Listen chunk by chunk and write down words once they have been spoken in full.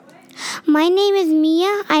My name is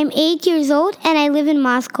Mia. I'm 8 years old and I live in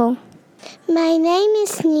Moscow. My name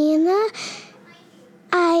is Nina.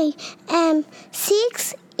 I am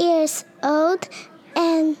 6 years old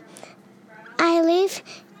and I live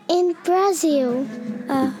in Brazil.